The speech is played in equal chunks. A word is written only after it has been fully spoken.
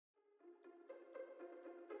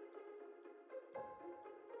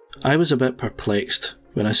I was a bit perplexed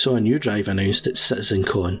when I saw a new drive announced at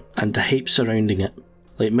CitizenCon and the hype surrounding it.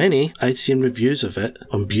 Like many, I'd seen reviews of it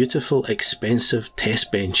on beautiful, expensive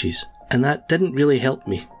test benches, and that didn't really help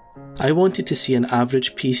me. I wanted to see an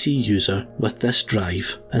average PC user with this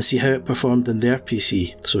drive and see how it performed in their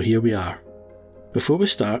PC, so here we are. Before we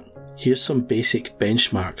start, here's some basic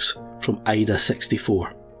benchmarks from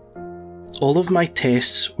IDA64. All of my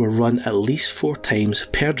tests were run at least 4 times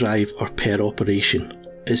per drive or per operation.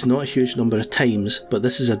 It's not a huge number of times, but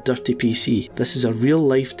this is a dirty PC. This is a real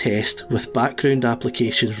life test with background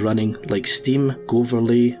applications running like Steam,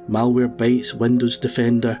 Goverlay, Malwarebytes, Windows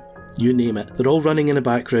Defender, you name it. They're all running in the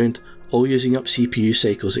background, all using up CPU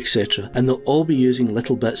cycles, etc. And they'll all be using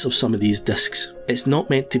little bits of some of these disks. It's not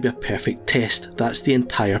meant to be a perfect test, that's the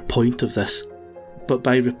entire point of this. But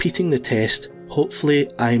by repeating the test, hopefully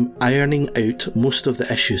I'm ironing out most of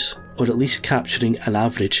the issues, or at least capturing an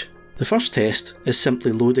average. The first test is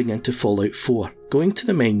simply loading into Fallout 4, going to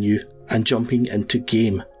the menu and jumping into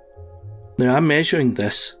Game. Now I'm measuring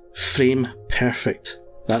this frame perfect.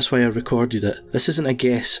 That's why I recorded it. This isn't a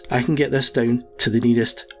guess, I can get this down to the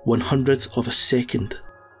nearest 100th of a second.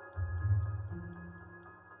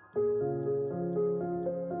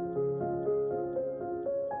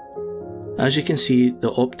 As you can see, the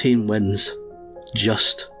Optane wins.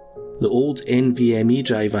 Just. The old NVMe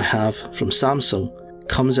drive I have from Samsung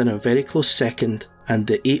comes in a very close second, and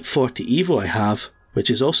the 840 EVO I have, which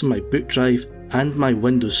is also my boot drive and my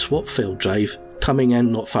Windows swap file drive, coming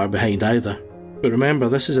in not far behind either. But remember,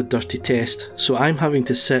 this is a dirty test, so I'm having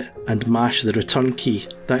to sit and mash the return key.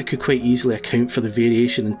 That could quite easily account for the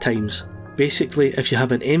variation in times. Basically, if you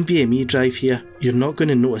have an NVMe drive here, you're not going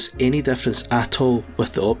to notice any difference at all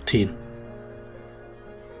with the Optane.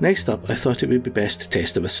 Next up, I thought it would be best to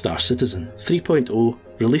test it with Star Citizen 3.0,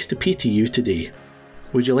 released to PTU today.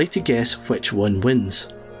 Would you like to guess which one wins?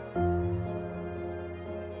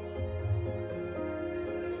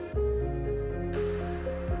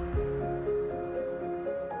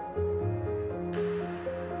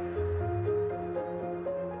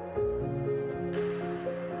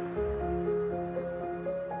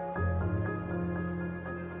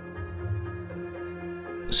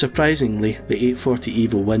 Surprisingly, the 840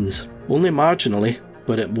 EVO wins. Only marginally,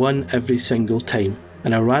 but it won every single time.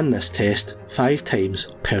 And I ran this test 5 times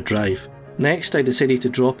per drive. Next, I decided to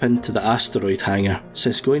drop into the Asteroid hangar,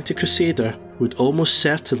 since going to Crusader would almost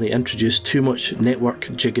certainly introduce too much network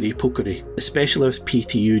jiggery pokery, especially with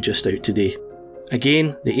PTU just out today.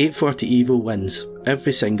 Again, the 840 EVO wins,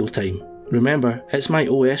 every single time. Remember, it's my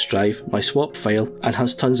OS drive, my swap file, and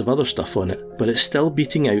has tons of other stuff on it, but it's still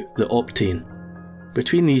beating out the Optane.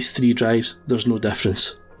 Between these 3 drives, there's no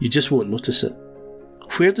difference. You just won't notice it.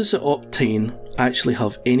 Where does the Optane actually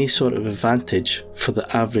have any sort of advantage for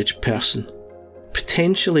the average person?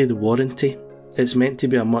 Potentially the warranty. It's meant to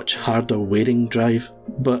be a much harder wearing drive,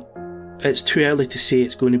 but it's too early to say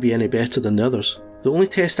it's going to be any better than the others. The only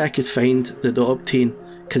test I could find that the Optane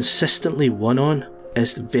consistently won on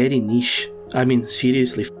is very niche. I mean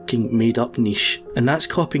seriously fucking made up niche. And that's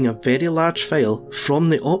copying a very large file from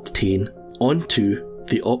the Optane onto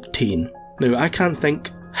the Optane. Now I can't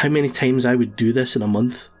think how many times I would do this in a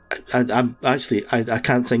month. I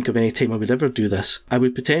can't think of any time I would ever do this. I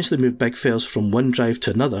would potentially move big files from one drive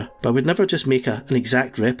to another, but I would never just make an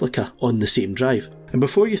exact replica on the same drive. And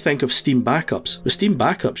before you think of Steam backups, with Steam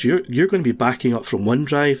backups you're going to be backing up from one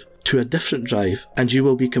drive to a different drive, and you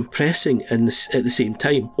will be compressing at the same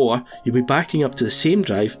time. Or you'll be backing up to the same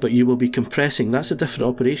drive, but you will be compressing. That's a different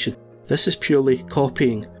operation. This is purely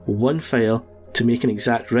copying one file to make an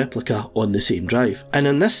exact replica on the same drive. And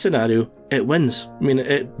in this scenario, it wins. I mean,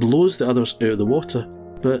 it blows the others out of the water.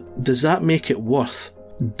 But does that make it worth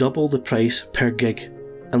double the price per gig?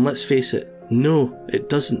 And let's face it, no, it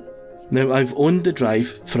doesn't. Now, I've owned the drive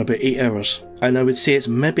for about 8 hours, and I would say it's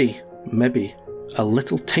maybe a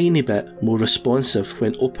little tiny bit more responsive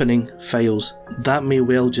when opening files. That may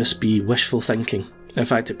well just be wishful thinking. In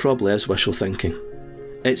fact, it probably is wishful thinking.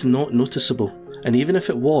 It's not noticeable, and even if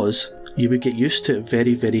it was, you would get used to it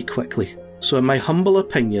very, very quickly. So in my humble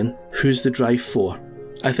opinion, who's the drive for?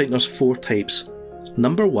 I think there's 4 types.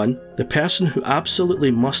 Number 1, the person who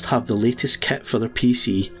absolutely must have the latest kit for their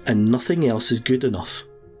PC and nothing else is good enough.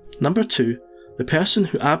 Number 2, the person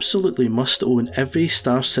who absolutely must own every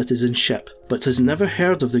Star Citizen ship but has never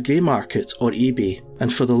heard of the grey market or eBay,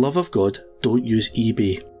 and for the love of God, don't use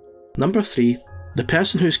eBay. Number 3, the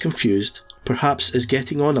person who's confused, perhaps is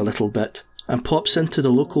getting on a little bit, and pops into the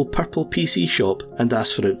local purple PC shop and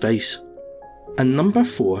asks for advice. And number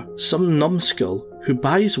 4, some numbskull who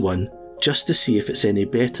buys one just to see if it's any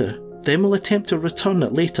better, then will attempt to return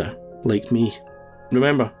it later, like me.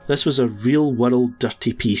 Remember, this was a real world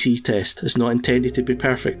dirty PC test. It's not intended to be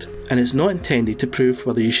perfect, and it's not intended to prove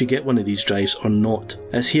whether you should get one of these drives or not.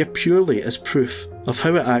 It's here purely as proof of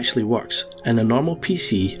how it actually works in a normal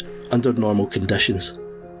PC under normal conditions.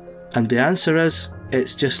 And the answer is,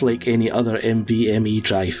 it's just like any other NVMe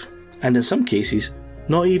drive, and in some cases,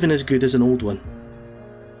 not even as good as an old one.